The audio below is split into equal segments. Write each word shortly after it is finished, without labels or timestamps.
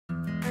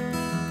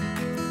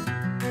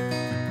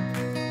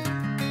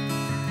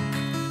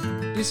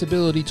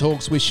Disability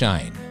Talks with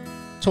Shane,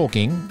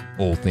 talking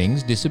all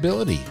things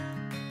disability.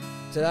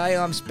 Today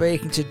I'm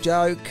speaking to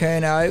Joe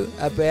Curnow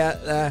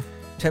about the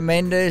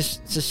tremendous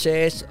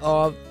success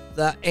of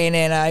the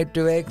NNA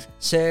Direct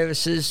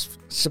Services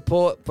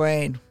Support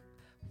brand,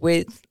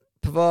 which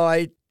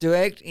provide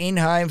direct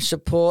in-home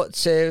support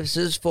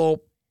services for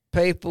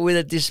people with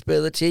a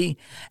disability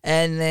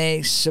and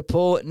their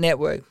support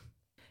network.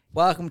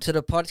 Welcome to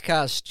the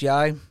podcast,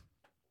 Joe.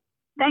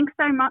 Thanks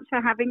so much for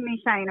having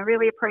me, Shane. I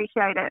really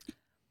appreciate it.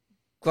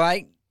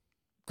 Great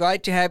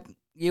to have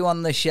you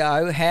on the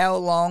show. How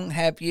long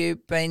have you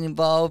been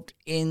involved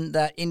in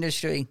the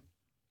industry?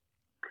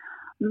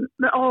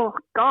 Oh,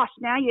 gosh,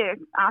 now you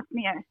asked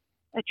me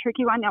a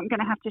tricky one. I'm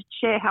going to have to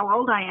share how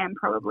old I am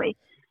probably.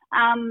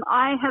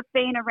 I have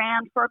been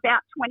around for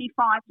about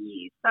 25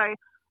 years. So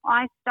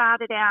I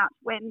started out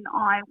when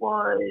I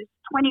was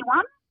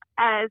 21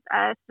 as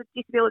a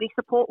disability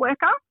support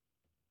worker,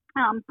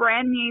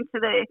 brand new to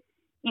the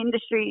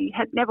industry,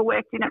 had never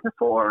worked in it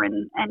before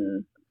and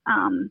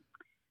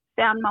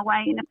found my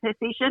way in a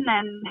position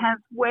and have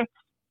worked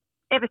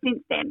ever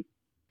since then.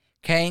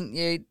 Can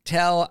you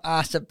tell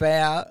us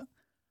about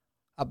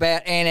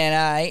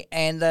NNA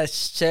and the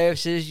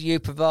services you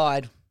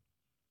provide?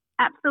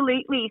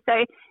 Absolutely.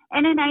 So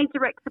NNA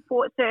Direct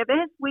Support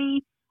Service,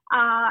 we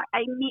are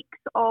a mix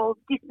of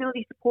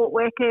disability support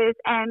workers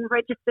and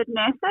registered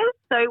nurses.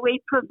 So we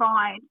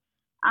provide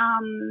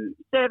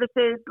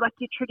services like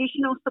your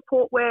traditional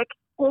support work.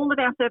 All of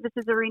our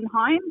services are in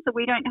home, so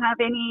we don't have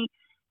any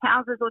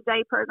houses or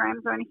day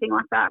programs or anything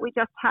like that. We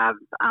just have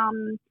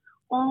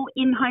all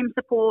in-home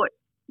support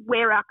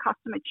where our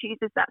customer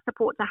chooses that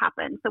support to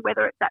happen. So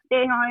whether it's at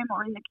their home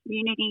or in the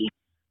community,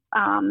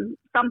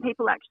 some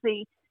people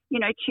actually,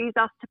 choose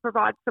us to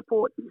provide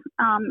support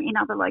in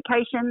other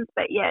locations.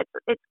 But yeah,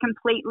 it's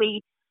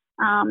completely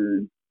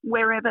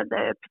wherever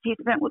the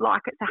participant would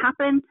like it to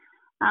happen.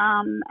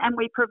 And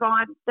we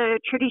provide the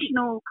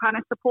traditional kind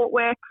of support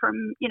work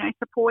from,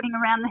 supporting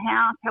around the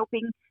house,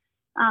 helping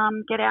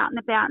get out and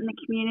about in the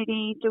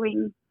community,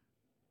 doing,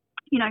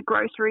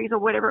 groceries or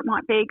whatever it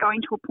might be,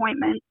 going to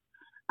appointments,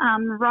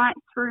 right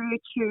through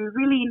to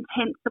really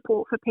intense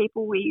support for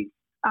people with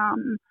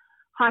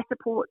high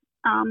support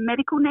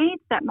medical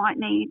needs that might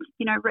need,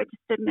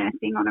 registered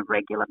nursing on a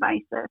regular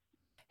basis.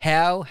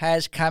 How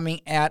has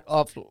coming out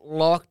of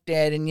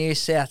lockdown in New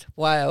South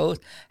Wales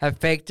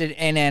affected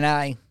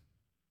NNA?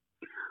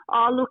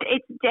 Oh, look,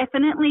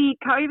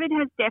 COVID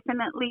has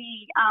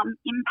definitely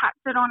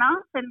impacted on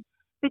us, and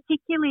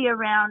particularly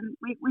around,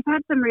 we've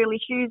had some real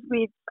issues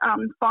with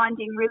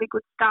finding really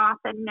good staff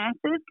and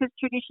nurses, because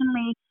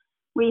traditionally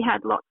we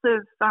had lots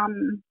of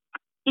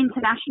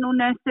international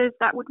nurses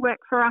that would work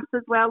for us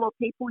as well, or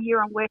people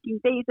here on working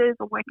visas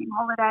or working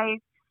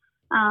holidays.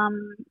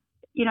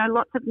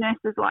 Lots of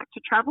nurses like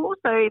to travel,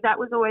 so that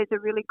was always a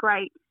really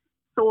great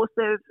source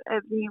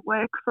of new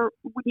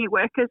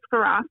workers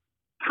for us.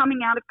 Coming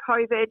out of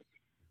COVID,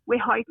 we're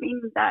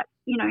hoping that,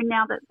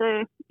 now that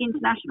the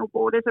international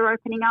borders are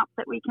opening up,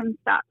 that we can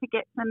start to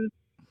get some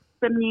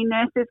new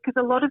nurses,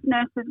 because a lot of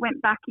nurses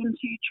went back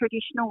into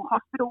traditional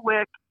hospital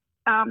work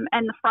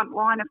and the front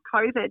line of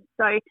COVID.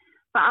 So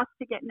for us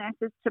to get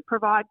nurses to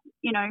provide,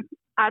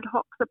 ad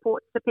hoc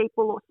supports to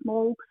people or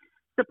small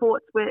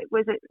supports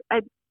was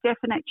a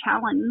definite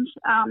challenge.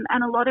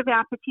 And a lot of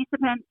our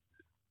participants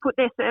put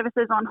their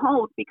services on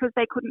hold because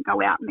they couldn't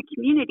go out in the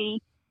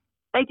community.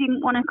 They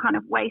didn't want to kind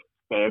of waste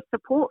their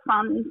support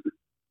funds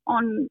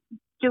on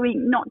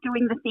not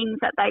doing the things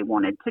that they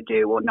wanted to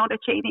do or not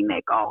achieving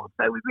their goals.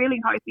 So we're really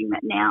hoping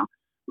that now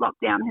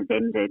lockdown has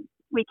ended,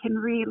 we can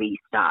really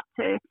start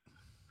to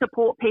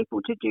support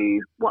people to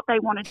do what they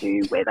want to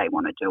do, where they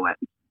want to do it.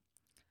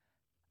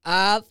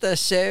 Are the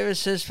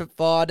services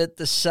provided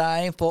the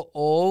same for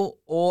all,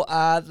 or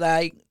are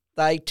they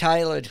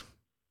tailored?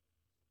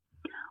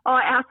 Oh,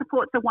 our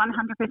supports are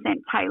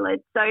 100%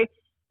 tailored. So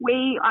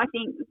I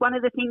think one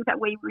of the things that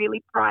we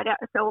really pride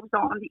ourselves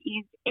on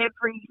is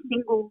every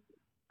single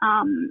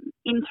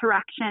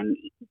interaction.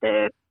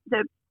 The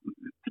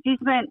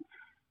participant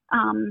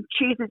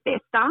chooses their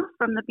staff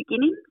from the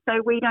beginning.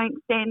 So we've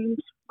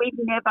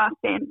never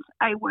sent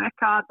a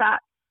worker that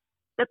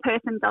the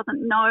person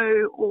doesn't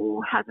know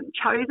or hasn't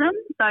chosen.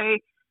 So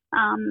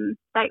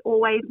they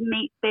always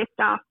meet their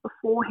staff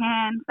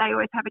beforehand. They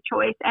always have a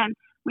choice, and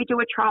we do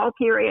a trial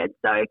period.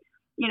 So,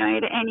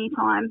 at any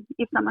time,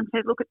 if someone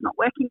says, look, it's not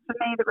working for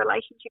me, the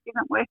relationship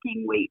isn't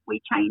working,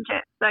 we change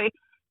it. So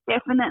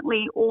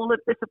definitely all of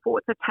the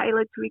supports are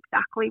tailored to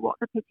exactly what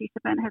the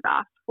participant has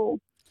asked for.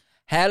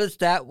 How does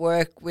that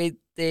work with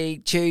the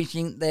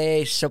choosing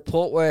their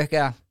support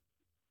worker?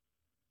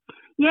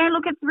 Yeah,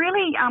 look, it's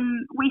really,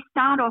 we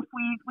start off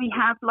with, we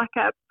have like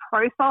a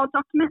profile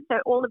document. So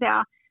all of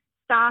our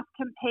staff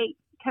complete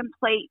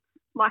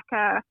like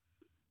a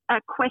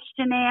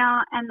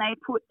questionnaire, and they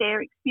put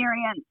their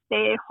experience,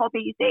 their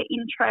hobbies, their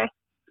interests,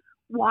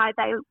 why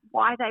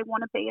they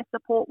want to be a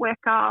support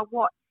worker,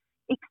 what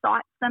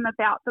excites them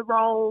about the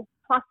role,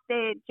 plus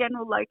their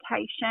general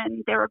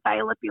location, their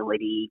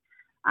availability,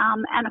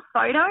 and a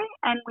photo.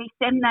 And we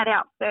send that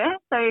out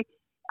first. So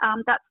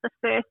that's the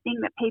first thing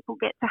that people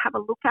get to have a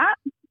look at.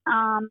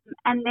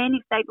 And then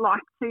if they'd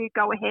like to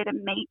go ahead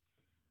and meet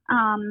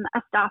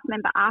a staff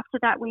member after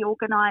that, we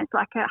organise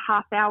like a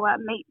half-hour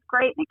meet and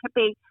greet, and it could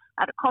be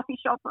at a coffee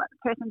shop or at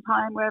the person's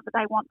home, wherever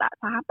they want that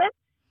to happen.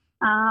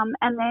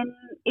 And then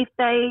if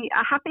they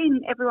are happy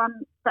and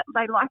everyone that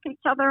they like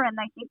each other and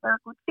they think they're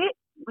a good fit,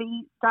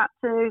 we start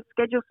to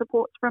schedule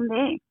supports from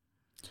there.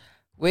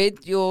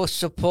 With your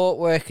support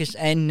workers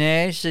and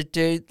nurses,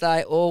 do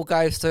they all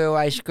go through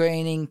a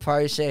screening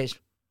process?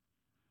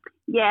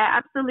 Yeah,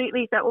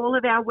 absolutely. So all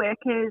of our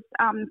workers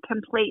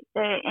complete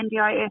the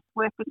NDIS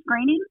worker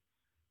screening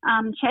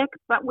check,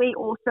 but we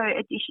also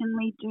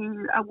additionally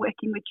do a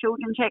working with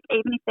children check,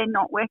 even if they're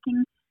not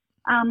working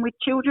with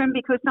children,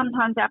 because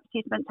sometimes our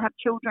participants have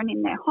children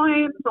in their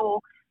homes, or,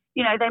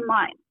 you know, they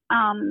might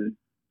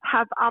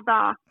have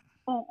other,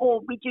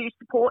 or we do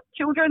support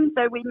children,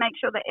 so we make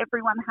sure that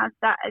everyone has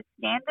that as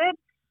standard.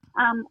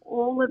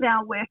 All of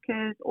our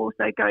workers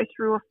also go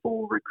through a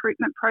full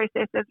recruitment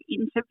process of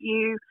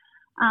interview,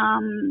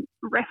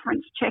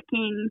 reference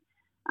checking.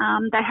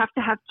 They have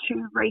to have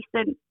 2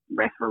 recent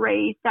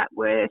referees that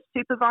were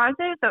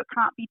supervisors, so it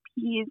can't be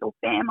peers or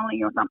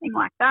family or something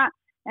like that.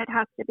 It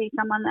has to be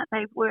someone that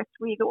they've worked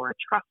with or a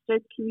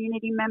trusted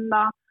community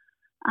member.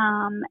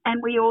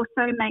 And we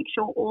also make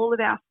sure all of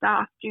our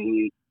staff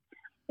do,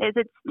 there's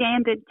a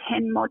standard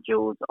 10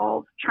 modules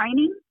of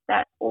training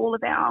that all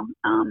of our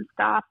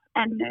staff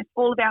and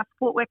all of our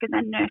support workers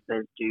and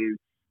nurses do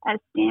as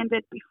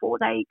standard before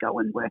they go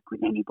and work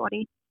with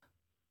anybody.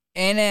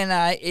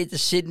 NNA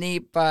is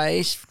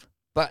Sydney-based,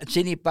 but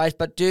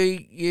do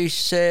you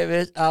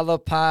service other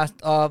parts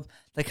of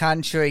the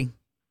country?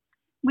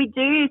 We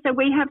do. So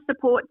we have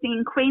supports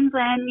in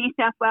Queensland, New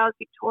South Wales,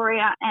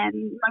 Victoria, and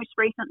most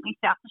recently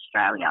South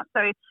Australia.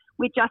 So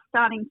we're just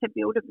starting to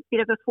build a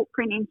bit of a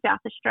footprint in South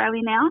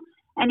Australia now.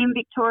 And in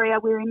Victoria,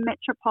 we're in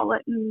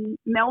metropolitan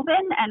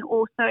Melbourne and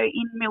also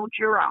in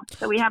Mildura.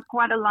 So we have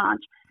quite a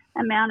large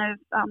amount of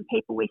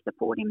people we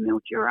support in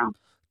Mildura.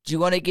 Do you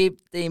want to give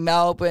the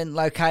Melbourne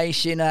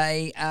location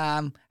a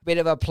bit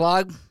of a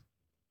plug?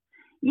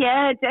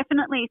 Yeah,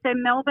 definitely. So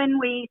Melbourne,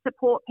 we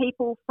support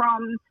people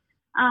from,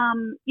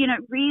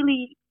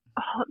 really,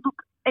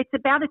 it's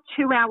about a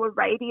 2-hour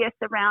radius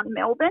around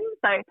Melbourne.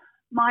 So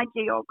my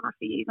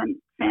geography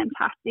isn't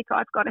fantastic,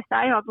 I've got to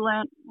say. I've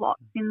learnt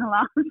lots in the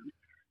last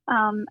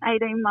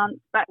 18 months,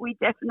 but we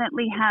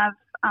definitely have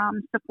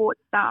support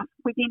staff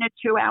within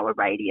a 2-hour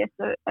radius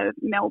of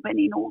Melbourne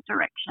in all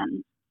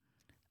directions.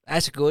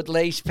 That's good. At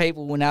least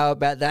people will know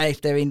about that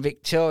if they're in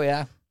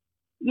Victoria.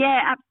 Yeah,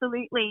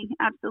 absolutely.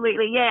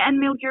 Yeah, and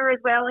Mildura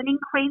as well. And in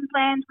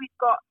Queensland,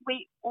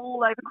 we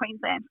all over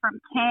Queensland, from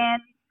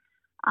Cairns,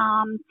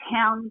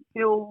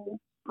 Townsville,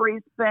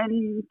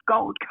 Brisbane,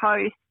 Gold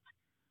Coast,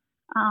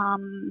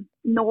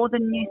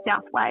 northern New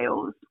South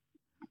Wales.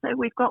 So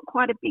we've got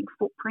quite a big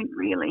footprint,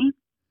 really.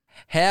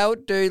 How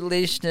do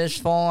listeners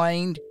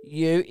find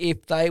you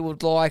if they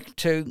would like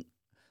to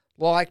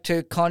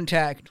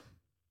contact?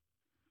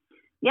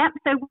 Yep,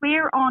 so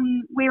we're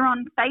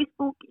on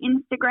Facebook,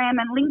 Instagram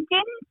and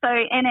LinkedIn, so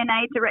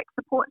NNA Direct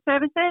Support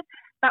Services,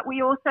 but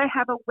we also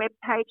have a web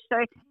page.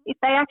 So if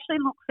they actually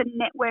look for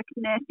Network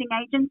Nursing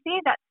Agency,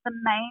 that's the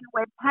main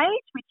web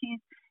page, which is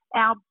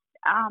our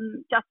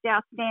just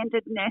our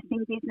standard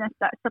nursing business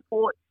that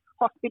supports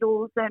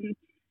hospitals and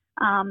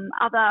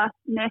other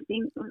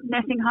nursing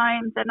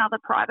homes and other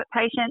private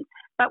patients.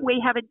 But we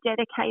have a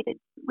dedicated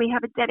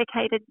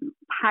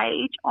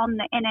page on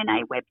the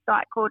NNA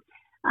website called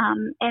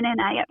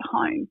NNA at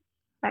Home.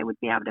 They would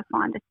be able to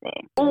find us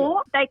there,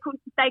 or they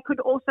could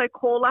also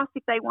call us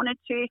if they wanted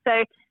to.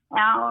 So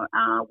our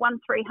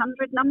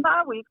 1300 number,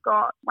 we've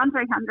got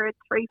 1300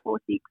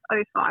 346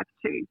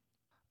 052.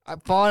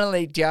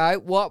 Finally,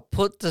 Jo, what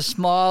put the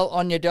smile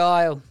on your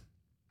dial?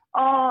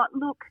 Oh,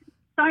 look,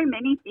 so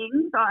many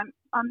things.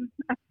 I'm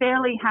a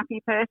fairly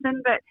happy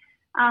person, but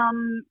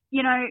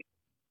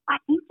I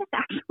think just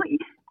actually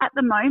at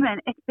the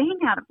moment it's being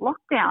out of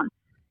lockdown.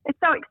 It's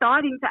so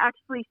exciting to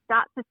actually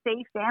start to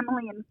see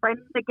family and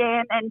friends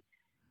again and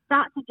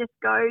start to just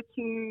go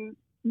to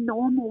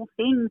normal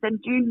things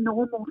and do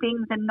normal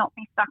things and not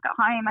be stuck at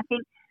home. I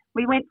think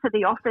we went to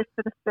the office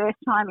for the first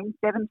time in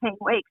 17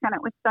 weeks and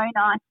it was so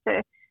nice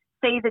to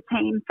see the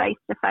team face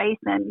to face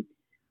and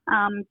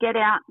get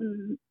out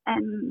and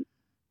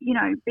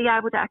be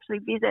able to actually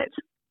visit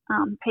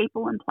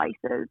people and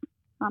places.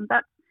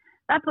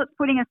 That's what's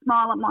putting a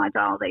smile on my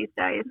dial these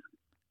days.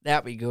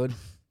 That'd be good.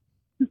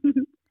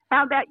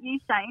 How about you,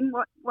 Shane?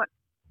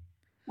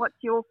 What's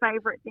your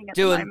favourite thing at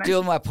the moment?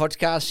 Doing my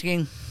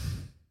podcasting.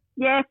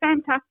 Yeah,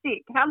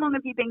 fantastic. How long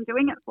have you been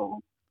doing it for?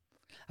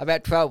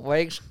 About 12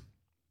 weeks.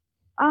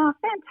 Oh,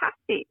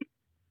 fantastic.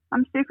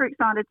 I'm super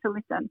excited to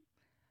listen.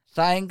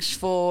 Thanks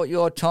for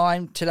your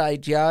time today,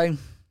 Jo.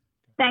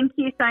 Thank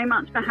you so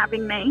much for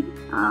having me.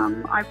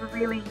 I've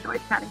really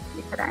enjoyed chatting to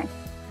you today.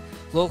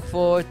 Look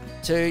forward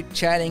to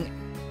chatting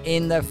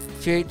in the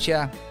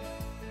future.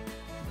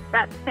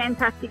 That's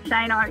fantastic,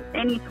 Shane.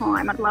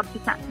 Anytime. I'd love to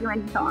chat to you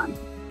anytime.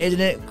 Isn't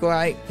it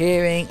great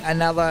hearing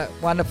another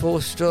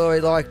wonderful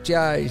story like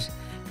Joe's?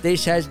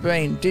 This has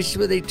been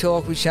Disability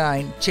Talk with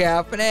Shane.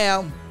 Ciao for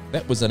now.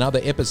 That was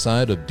another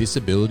episode of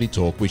Disability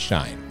Talk with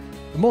Shane.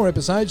 For more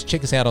episodes,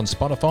 check us out on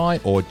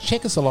Spotify or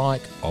check us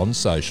alike on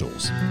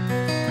socials.